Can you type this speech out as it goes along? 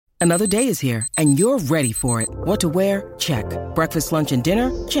Another day is here, and you're ready for it. What to wear? Check. Breakfast, lunch, and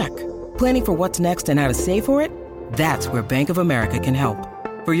dinner? Check. Planning for what's next and how to save for it? That's where Bank of America can help.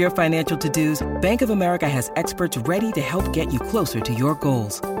 For your financial to-dos, Bank of America has experts ready to help get you closer to your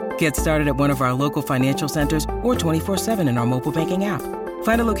goals. Get started at one of our local financial centers or 24/7 in our mobile banking app.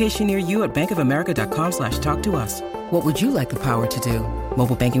 Find a location near you at bankofamerica.com/talktous. What would you like the power to do?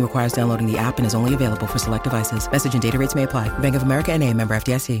 Mobile banking requires downloading the app and is only available for select devices. Message and data rates may apply. Bank of America N.A., member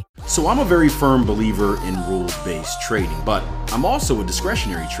FDIC. So I'm a very firm believer in rules-based trading, but I'm also a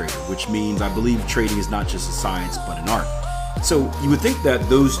discretionary trader, which means I believe trading is not just a science, but an art. So you would think that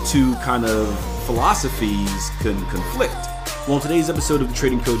those two kind of philosophies can conflict. Well, in today's episode of the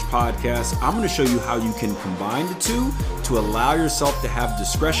Trading Coach Podcast, I'm going to show you how you can combine the two to allow yourself to have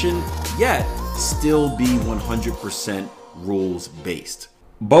discretion, yet still be 100% rules-based.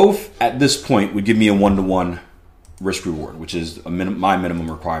 Both at this point would give me a 1-to-1 risk reward, which is my minimum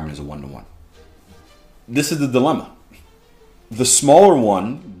requirement is a 1-to-1. This is the dilemma. The smaller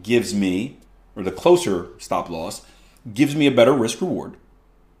one gives me, or the closer stop loss, gives me a better risk reward.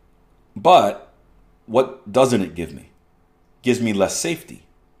 But what doesn't it give me? Gives me less safety.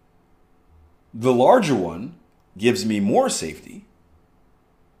 The larger one gives me more safety,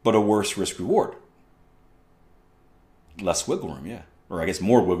 but a worse risk reward. Less wiggle room, yeah. Or I guess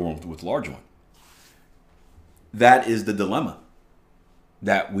more wiggle room with the larger one. That is the dilemma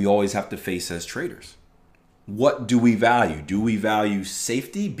that we always have to face as traders. What do we value? Do we value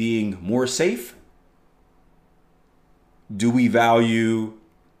safety, being more safe? Do we value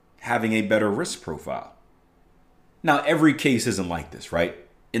having a better risk profile? Now, every case isn't like this, right?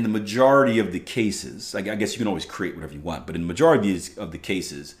 In the majority of the cases, I guess you can always create whatever you want, but in the majority of the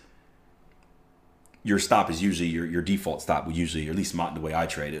cases, your stop is usually, your default stop will usually, or at least the way I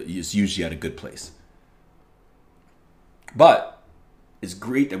trade it, is usually at a good place. But it's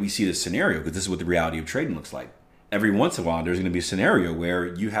great that we see this scenario because this is what the reality of trading looks like. Every once in a while, there's going to be a scenario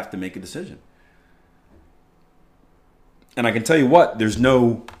where you have to make a decision. And I can tell you what, there's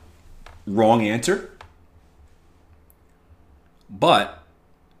no wrong answer. But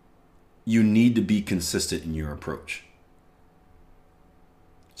you need to be consistent in your approach.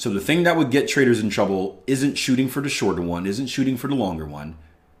 So the thing that would get traders in trouble isn't shooting for the shorter one, isn't shooting for the longer one.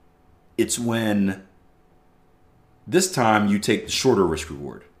 It's when this time you take the shorter risk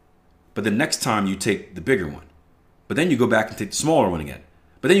reward, but the next time you take the bigger one. But then you go back and take the smaller one again.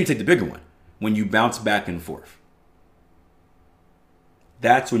 But then you take the bigger one when you bounce back and forth.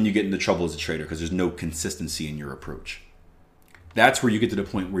 That's when you get into trouble as a trader because there's no consistency in your approach. That's where you get to the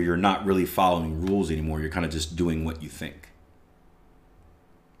point where you're not really following rules anymore. You're kind of just doing what you think.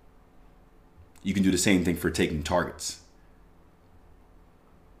 You can do the same thing for taking targets.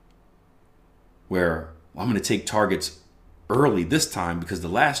 Where I'm going to take targets early this time because the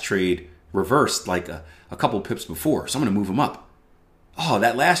last trade reversed like a couple pips before. So I'm going to move them up. Oh,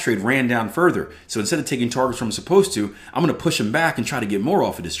 that last trade ran down further. So instead of taking targets where I'm supposed to, I'm going to push them back and try to get more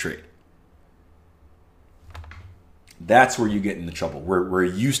off of this trade. That's where you get into trouble, where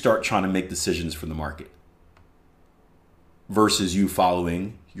you start trying to make decisions for the market versus you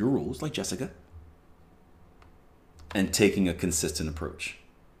following your rules, like Jessica, and taking a consistent approach.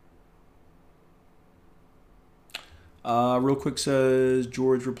 Real quick says,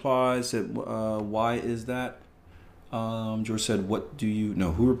 George replies, said, why is that? George said, what do you,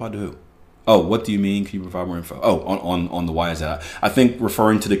 no, who replied to who? Oh, what do you mean? Can you provide more info? Oh, on the why is that? I think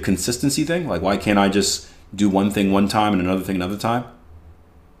referring to the consistency thing, like why can't I just do one thing one time and another thing another time?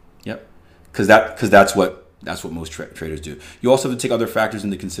 Yep. Because that's what most traders do. You also have to take other factors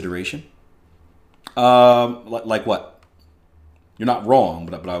into consideration. Like what? You're not wrong,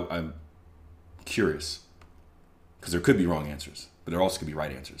 but I'm curious. Because there could be wrong answers, but there also could be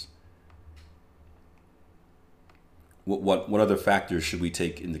right answers. What other factors should we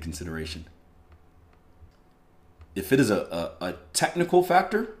take into consideration? If it is a technical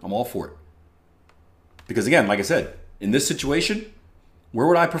factor, I'm all for it. Because again, like I said, in this situation, where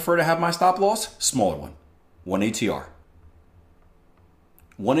would I prefer to have my stop loss? Smaller one. 1 ATR.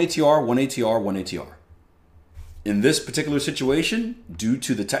 1 ATR, 1 ATR, 1 ATR. In this particular situation, due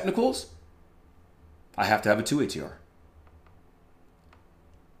to the technicals, I have to have a 2 ATR.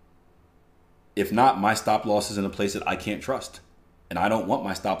 If not, my stop loss is in a place that I can't trust. And I don't want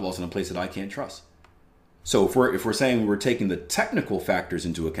my stop loss in a place that I can't trust. So if we're saying we're taking the technical factors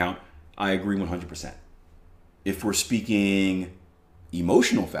into account, I agree 100%. If we're speaking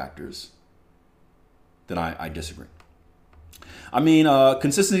emotional factors, then I disagree. I mean,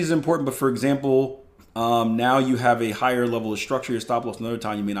 consistency is important, but for example, now you have a higher level of structure, your stop loss, another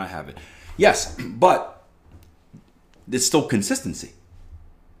time you may not have it. Yes, but it's still consistency.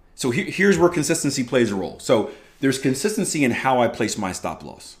 So here's where consistency plays a role. So there's consistency in how I place my stop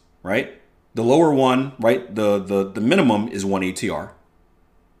loss, right? The lower one, right? The minimum is 1 ATR.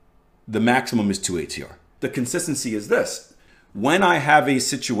 The maximum is 2 ATR. The consistency is this. When I have a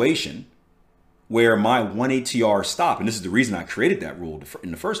situation where my 1 ATR stop, and this is the reason I created that rule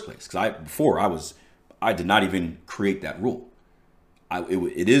in the first place, because I did not even create that rule.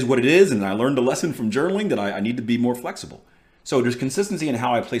 It is what it is, and I learned a lesson from journaling that I need to be more flexible. So there's consistency in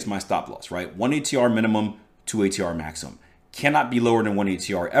how I place my stop loss, right? 1 ATR minimum, 2 ATR maximum. Cannot be lower than 1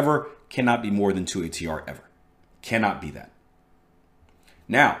 ATR ever. Cannot be more than 2 ATR ever. Cannot be that.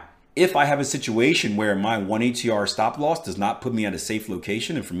 Now, if I have a situation where my 1 ATR stop loss does not put me at a safe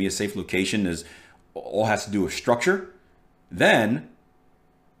location, and for me a safe location is all has to do with structure, then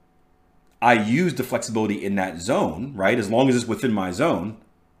I use the flexibility in that zone, right? As long as it's within my zone,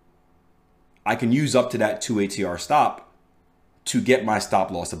 I can use up to that 2 ATR stop to get my stop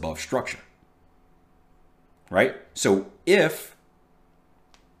loss above structure, right? So if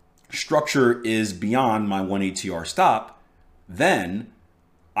structure is beyond my 1 ATR stop, then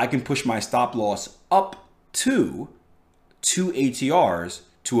I can push my stop loss up to 2 ATRs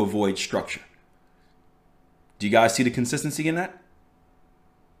to avoid structure. Do you guys see the consistency in that?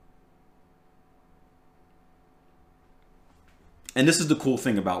 And this is the cool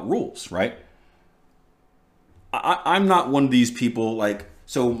thing about rules, right? I'm not one of these people like,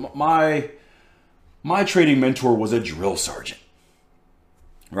 so my trading mentor was a drill sergeant,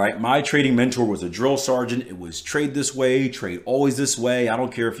 right? My trading mentor was a drill sergeant. It was trade this way, trade always this way. I don't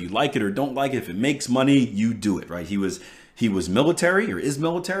care if you like it or don't like it. If it makes money, you do it, right? He was military or is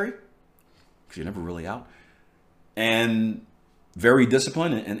military, because you're never really out, and very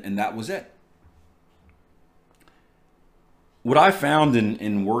disciplined, and that was it. What I found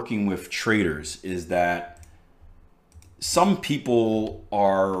in working with traders is that some people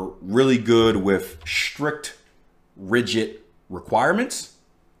are really good with strict, rigid requirements.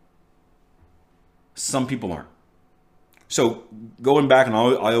 Some people aren't. So going back, and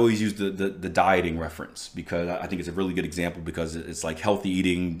I always use the dieting reference because I think it's a really good example, because it's like healthy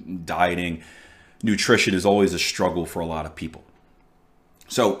eating, dieting, nutrition is always a struggle for a lot of people.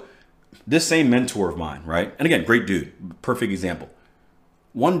 So this same mentor of mine, right? And again, great dude, perfect example.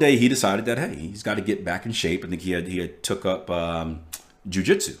 One day he decided that, hey, he's got to get back in shape. I think he had took up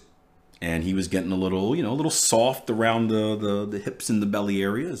jujitsu, and he was getting a little soft around the hips and the belly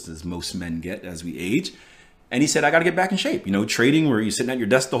areas, as most men get as we age. And he said, I got to get back in shape. Trading where you're sitting at your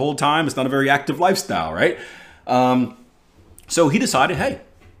desk the whole time, it's not a very active lifestyle, right? So he decided, hey,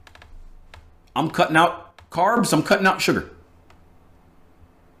 I'm cutting out carbs, I'm cutting out sugar.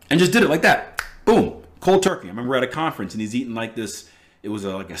 And just did it like that. Boom. Cold turkey. I remember at a conference and he's eating like this. It was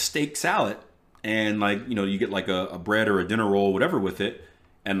like a steak salad. And like, you get like a bread or a dinner roll, whatever with it.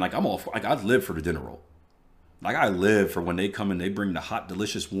 And like, I'd live for the dinner roll. Like I live for when they come and they bring the hot,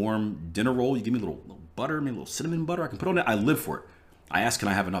 delicious, warm dinner roll. You give me a little butter, maybe a little cinnamon butter. I can put on it. I live for it. I ask, can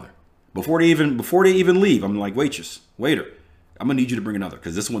I have another? Before they even leave, I'm like, waiter, I'm gonna need you to bring another,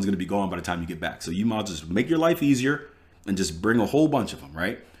 because this one's gonna be gone by the time you get back. So you might just make your life easier and just bring a whole bunch of them,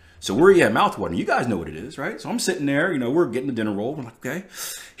 right? So we're mouth watering. You guys know what it is, right? So I'm sitting there, we're getting the dinner roll. I'm like, okay,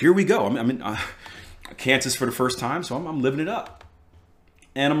 here we go. I'm in Kansas for the first time, so I'm living it up.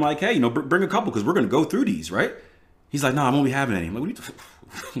 And I'm like, hey, bring a couple, because we're gonna go through these, right? He's like, no, I'm only having any. I'm like,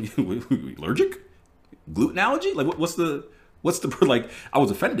 what are you allergic? Gluten allergy? Like, what's the like? I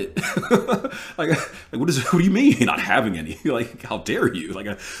was offended. like what do you mean you're not having any? Like, how dare you? Like,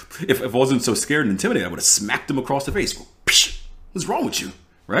 if I wasn't so scared and intimidated, I would have smacked him across the face. What's wrong with you?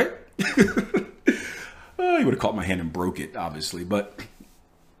 Right? He would have caught my hand and broke it, obviously. But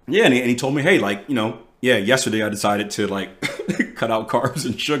yeah, and he told me, hey, like, yesterday I decided to like cut out carbs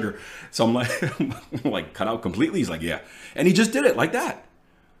and sugar. So I'm like, cut out completely? He's like, yeah. And he just did it like that.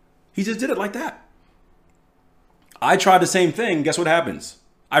 He just did it like that. I tried the same thing. Guess what happens?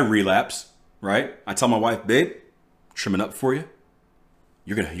 I relapse, right? I tell my wife, babe, trim it up for you.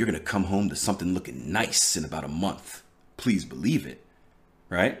 You're gonna come home to something looking nice in about a month. Please believe it.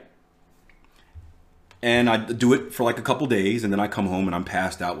 Right? And I do it for like a couple days, and then I come home and I'm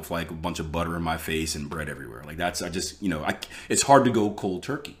passed out with like a bunch of butter in my face and bread everywhere. Like it's hard to go cold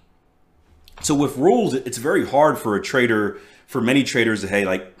turkey. So with rules, it's very hard for many traders to, hey,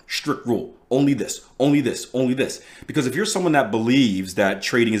 like strict rule, only this, only this, only this. Because if you're someone that believes that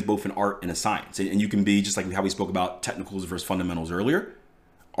trading is both an art and a science, and you can be just like how we spoke about technicals versus fundamentals earlier,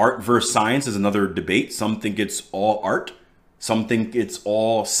 art versus science is another debate. Some think it's all art. Some think it's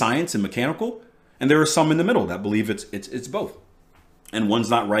all science and mechanical, and there are some in the middle that believe it's both. And one's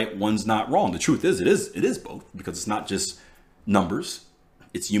not right, one's not wrong. The truth is, it is both, because it's not just numbers.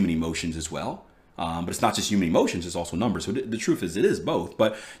 it's human emotions as well. But it's not just human emotions, it's also numbers. So the truth is, it is both,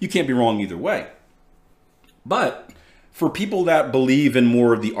 but you can't be wrong either way. But for people that believe in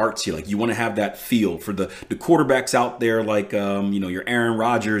more of the artsy, like you want to have that feel for the quarterbacks out there, like, your Aaron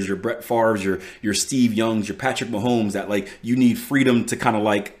Rodgers, your Brett Favre's, your Steve Youngs, your Patrick Mahomes, that like you need freedom to kind of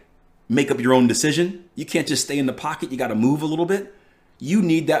like make up your own decision. You can't just stay in the pocket. You got to move a little bit. You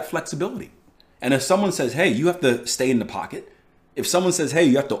need that flexibility. And if someone says, hey, you have to stay in the pocket, if someone says, hey,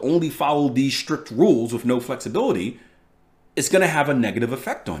 you have to only follow these strict rules with no flexibility, it's going to have a negative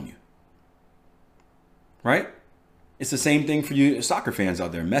effect on you. Right? It's the same thing for you soccer fans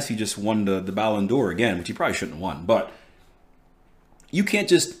out there. Messi just won the Ballon d'Or again, which he probably shouldn't have won. But you can't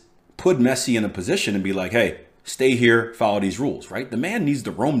just put Messi in a position and be like, hey, stay here, follow these rules, right? The man needs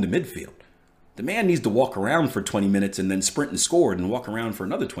to roam the midfield. The man needs to walk around for 20 minutes and then sprint and score and walk around for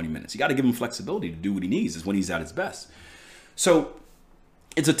another 20 minutes. You got to give him flexibility to do what he needs is when he's at his best. So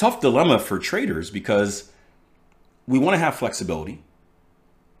it's a tough dilemma for traders because we want to have flexibility,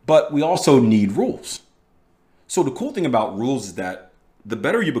 but we also need rules. So the cool thing about rules is that the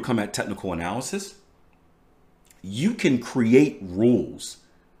better you become at technical analysis, you can create rules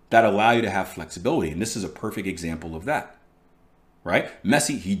that allow you to have flexibility. And this is a perfect example of that, right?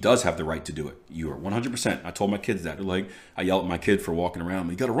 Messi, he does have the right to do it. You are 100%. I told my kids that. They're like, I yell at my kid for walking around.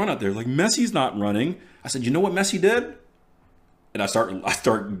 You got to run out there. Like, Messi's not running. I said, you know what Messi did? And I start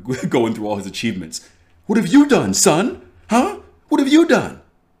going through all his achievements. What have you done, son? Huh? What have you done?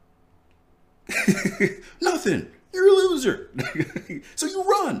 Nothing. You're a loser. So you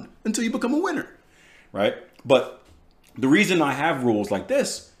run until you become a winner, right? But the reason I have rules like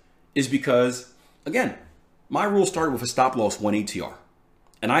this is because, again, my rule started with a stop loss 1 ATR.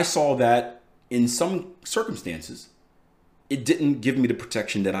 And I saw that in some circumstances, it didn't give me the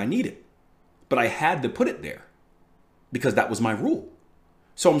protection that I needed. But I had to put it there because that was my rule.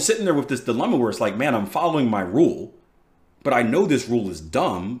 So I'm sitting there with this dilemma where it's like, man, I'm following my rule, but I know this rule is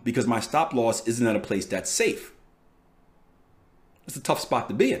dumb because my stop loss isn't at a place that's safe. It's a tough spot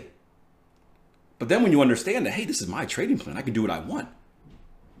to be in. But then when you understand that, hey, this is my trading plan, I can do what I want.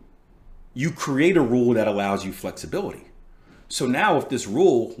 You create a rule that allows you flexibility. So now if this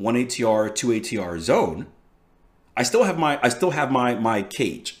rule, 1 ATR, 2 ATR zone, I still have my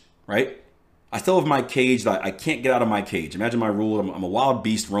cage, right? I still have my cage that I can't get out of my cage. Imagine my rule, I'm a wild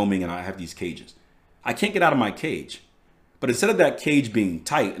beast roaming and I have these cages. I can't get out of my cage. But instead of that cage being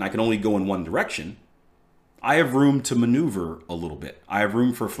tight and I can only go in one direction, I have room to maneuver a little bit. I have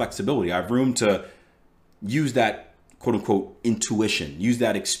room for flexibility. I have room to use that quote unquote intuition, use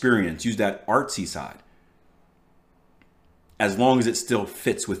that experience, use that artsy side, as long as it still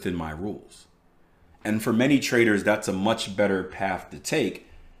fits within my rules. And for many traders, that's a much better path to take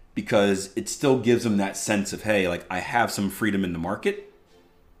because it still gives them that sense of, hey, like I have some freedom in the market,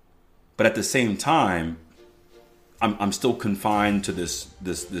 but at the same time, I'm still confined to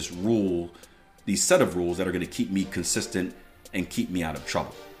this rule, these set of rules that are going to keep me consistent and keep me out of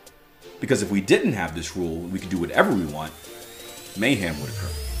trouble. Because if we didn't have this rule, we could do whatever we want, mayhem would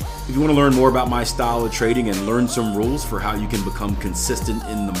occur. If you want to learn more about my style of trading and learn some rules for how you can become consistent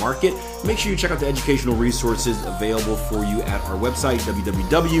in the market, make sure you check out the educational resources available for you at our website,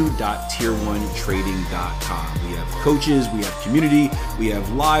 www.tier1trading.com. We have coaches, we have community, we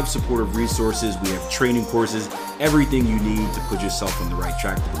have live supportive resources, we have training courses, everything you need to put yourself on the right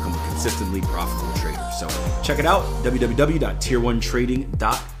track to become a consistently profitable trader. So check it out,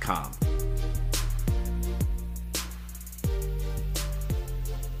 www.tier1trading.com.